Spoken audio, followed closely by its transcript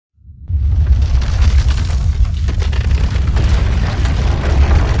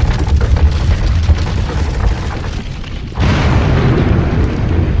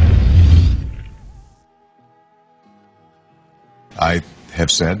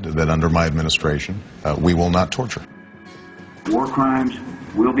have said that under my administration, we will not torture. War crimes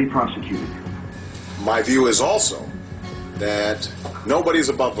will be prosecuted. My view is also that nobody's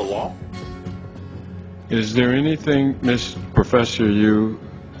above the law. Is there anything, Professor Yu,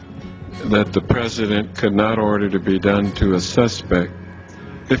 that the president could not order to be done to a suspect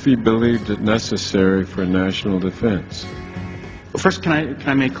if he believed it necessary for national defense? Well, first, can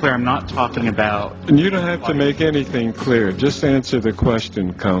I make clear, I'm not talking about... And you don't have to make anything clear. Just answer the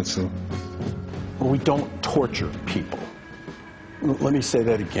question, counsel. Well, we don't torture people. Let me say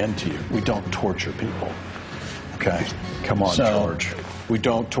that again to you. We don't torture people. Okay? Come on, George. We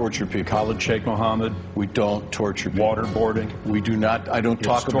don't torture people. Khalid Sheikh Mohammed. We don't torture people. Waterboarding. We do not. I don't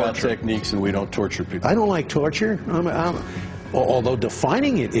talk about techniques, and we don't torture people. I don't like torture. Although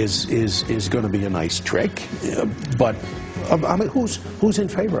defining it is going to be a nice trick, but I mean, who's in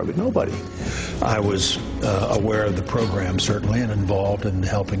favor of it? Nobody. I was aware of the program, certainly, and involved in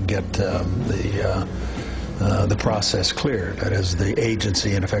helping get the process cleared. That is, the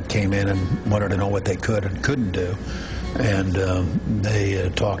agency, in effect, came in and wanted to know what they could and couldn't do. And they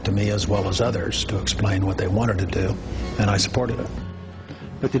talked to me as well as others to explain what they wanted to do, and I supported it.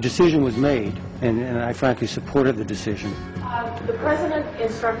 But the decision was made, and I frankly supported the decision. The President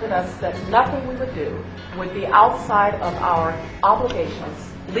instructed us that nothing we would do would be outside of our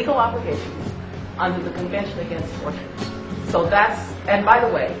obligations, legal obligations, under the Convention Against Torture. So that's, and by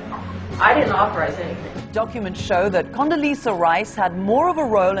the way, I didn't authorize anything. Documents show that Condoleezza Rice had more of a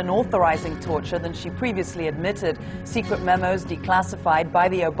role in authorizing torture than she previously admitted. Secret memos declassified by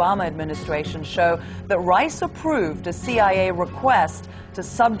the Obama administration show that Rice approved a CIA request to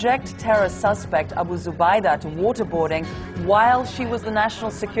subject terror suspect Abu Zubaydah to waterboarding while she was the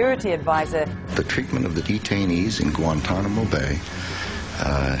national security advisor. The treatment of the detainees in Guantanamo Bay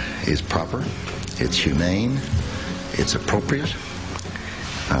is proper, it's humane, it's appropriate,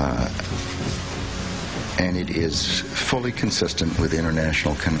 and it is fully consistent with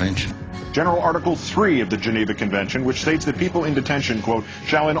international convention. General Article 3 of the Geneva Convention, which states that people in detention, quote,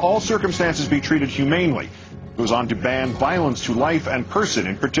 shall in all circumstances be treated humanely, goes on to ban violence to life and person,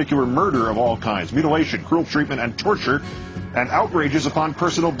 in particular murder of all kinds, mutilation, cruel treatment, and torture, and outrages upon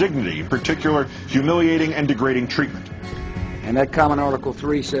personal dignity, in particular humiliating and degrading treatment. And that common Article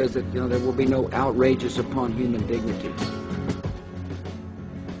 3 says that, there will be no outrages upon human dignity.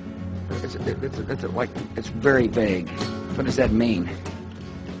 It's very vague. What does that mean?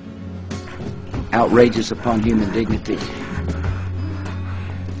 Outrages upon human dignity.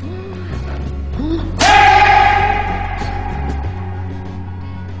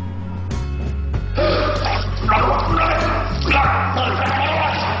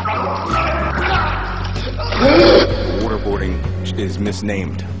 Waterboarding is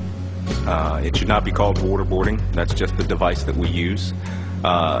misnamed. It should not be called waterboarding. That's just the device that we use.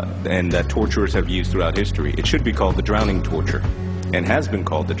 And that torturers have used throughout history. It should be called the drowning torture, and has been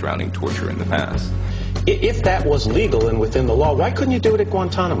called the drowning torture in the past. If that was legal and within the law, why couldn't you do it at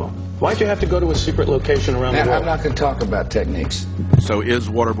Guantanamo? Why'd you have to go to a secret location around the world? I'm not going to talk about techniques. So is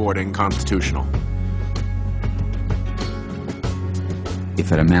waterboarding constitutional?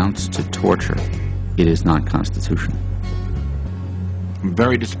 If it amounts to torture, it is not constitutional. I'm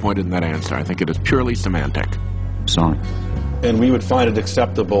very disappointed in that answer. I think it is purely semantic. Sorry. And we would find it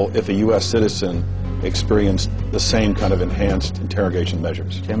acceptable if a U.S. citizen experienced the same kind of enhanced interrogation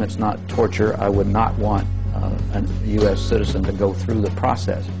measures. Tim, it's not torture. I would not want a U.S. citizen to go through the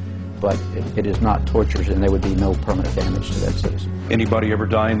process. But it is not torture, and there would be no permanent damage to that citizen. Anybody ever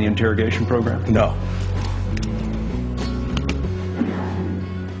die in the interrogation program? No.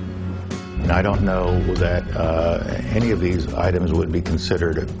 And I don't know that any of these items would be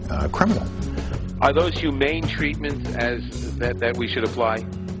considered criminal. Are those humane treatments that we should apply?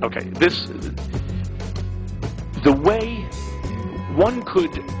 Okay, the way one could,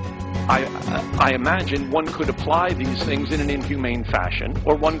 I imagine one could apply these things in an inhumane fashion,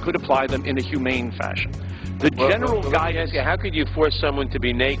 or one could apply them in a humane fashion. The general guidance. How could you force someone to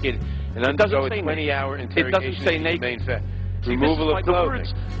be naked and undergo a 20-hour interrogation? It doesn't say naked. Removal of clothing.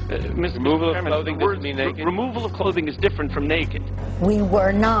 Removal of clothing doesn't mean naked. Removal of clothing is different from naked. We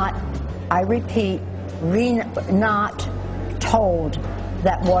were not, I repeat, not told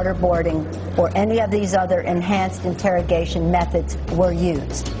that waterboarding or any of these other enhanced interrogation methods were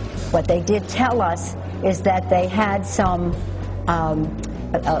used. What they did tell us is that they had some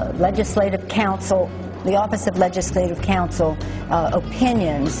legislative council, the Office of Legislative Counsel,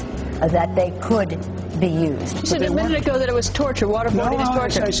 opinions that they could be used. You said a minute ago that it was torture. Waterboarding is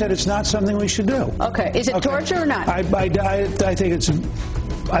torture. I said it's not something we should do. Okay. Is it torture or not? I think it's,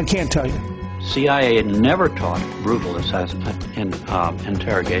 I can't tell you. CIA never taught brutal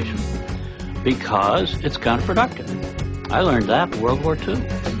interrogation because it's counterproductive. I learned that in World War II.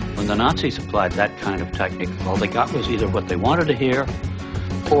 When the Nazis applied that kind of technique, all they got was either what they wanted to hear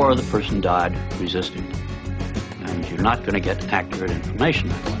or the person died resisting. And you're not going to get accurate information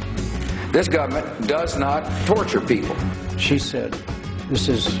that way. This government does not torture people. She said, this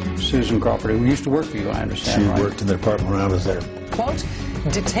is Susan Crawford, who used to work for you, I understand, She right? worked in the department when I was there. Quote,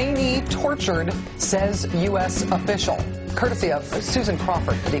 detainee tortured, says U.S. official. Courtesy of Susan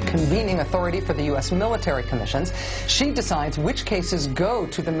Crawford, the convening authority for the U.S. military commissions. She decides which cases go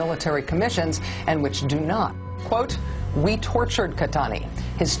to the military commissions and which do not. Quote, we tortured Katani.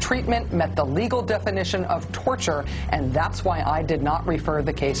 His treatment met the legal definition of torture, and that's why I did not refer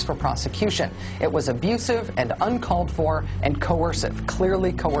the case for prosecution. It was abusive and uncalled for and coercive,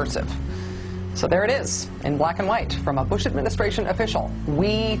 clearly coercive. So there it is, in black and white, from a Bush administration official.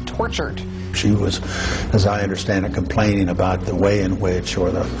 We tortured. She was, as I understand it, complaining about the way in which,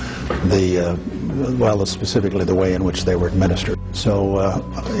 or specifically the way in which they were administered. So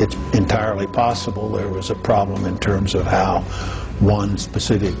it's entirely possible there was a problem in terms of how one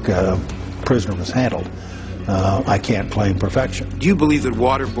specific prisoner was handled. I can't claim perfection. Do you believe that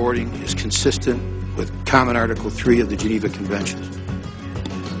waterboarding is consistent with Common Article 3 of the Geneva Conventions?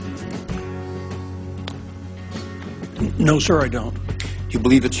 No, sir, I don't. Do you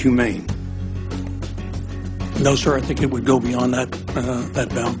believe it's humane? No, sir, I think it would go beyond that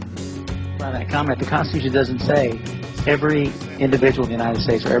bound. Well, that comment, the Constitution doesn't say every individual in the United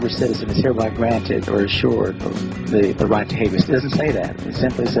States or every citizen is hereby granted or assured the right to habeas. It doesn't say that. It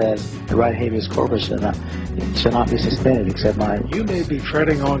simply says the right to habeas corpus shall not be suspended except by... You may be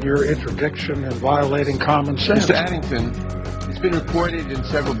treading on your interdiction and violating common sense. Mr. Addington, it's been reported in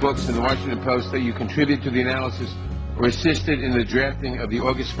several books in the Washington Post that you contributed to the analysis or assisted in the drafting of the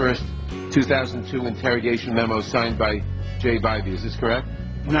August 1st, 2002 interrogation memo signed by Jay Bybee. Is this correct?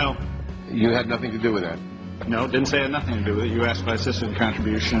 No. You had nothing to do with that? No, didn't say it had nothing to do with it. You asked if I assisted in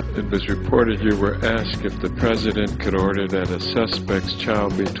contribution. It was reported you were asked if the president could order that a suspect's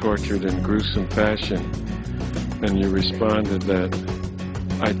child be tortured in gruesome fashion, and you responded that,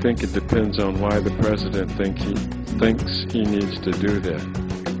 I think it depends on why the president thinks he needs to do that.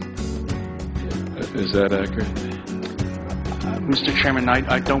 Is that accurate? Mr. Chairman,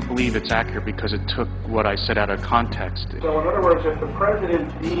 I don't believe it's accurate because it took what I said out of context. So in other words, if the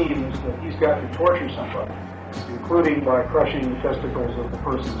president deems that he's got to torture somebody, including by crushing the testicles of the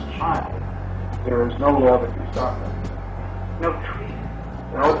person's child, there is no law that can stop that. No treaty.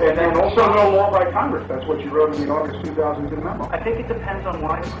 And also no law by Congress. That's what you wrote in the August 2002 memo. I think it depends on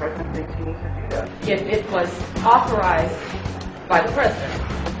why the president thinks he needs to do that. If it was authorized by the president,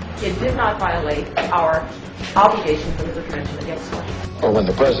 it did not violate our obligations under the Convention against Torture. Or when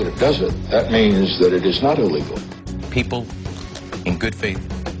the president does it, that means that it is not illegal. People, in good faith,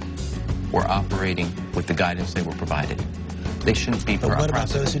 were operating with the guidance they were provided. They shouldn't be prosecuted. But what about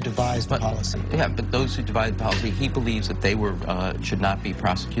those who devised the policy? Yeah, but those who devised the policy, he believes that they should not be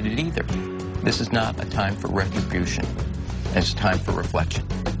prosecuted either. This is not a time for retribution. It's a time for reflection.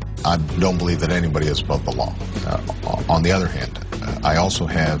 I don't believe that anybody is above the law. On the other hand, I also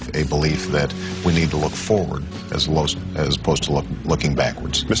have a belief that we need to look forward as opposed to looking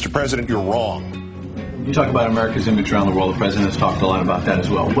backwards. Mr. President, you're wrong. You talk about America's image around the world. The president has talked a lot about that as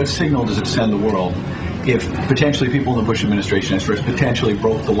well. What signal does it send the world if potentially people in the Bush administration, as first, potentially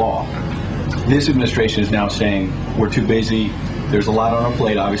broke the law? This administration is now saying we're too busy. There's a lot on our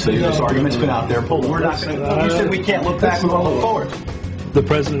plate, obviously. This argument's been out there. We're not. You said we can't look back. We want to look forward. The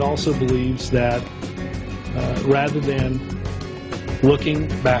president also believes that rather than looking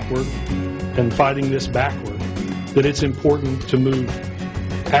backward and fighting this backward, that it's important to move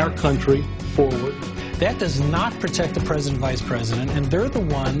our country forward. That does not protect the president and vice president, and they're the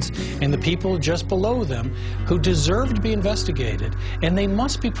ones and the people just below them who deserve to be investigated, and they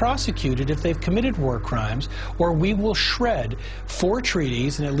must be prosecuted if they've committed war crimes, or we will shred 4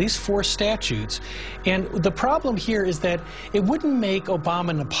 treaties and at least 4 statutes. And the problem here is that it wouldn't make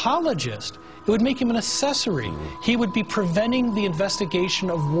Obama an apologist. It would make him an accessory. He would be preventing the investigation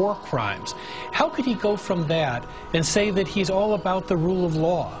of war crimes. How could he go from that and say that he's all about the rule of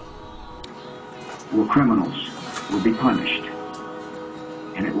law? Well, criminals will be punished,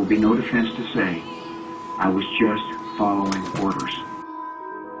 and it will be no defense to say I was just following orders.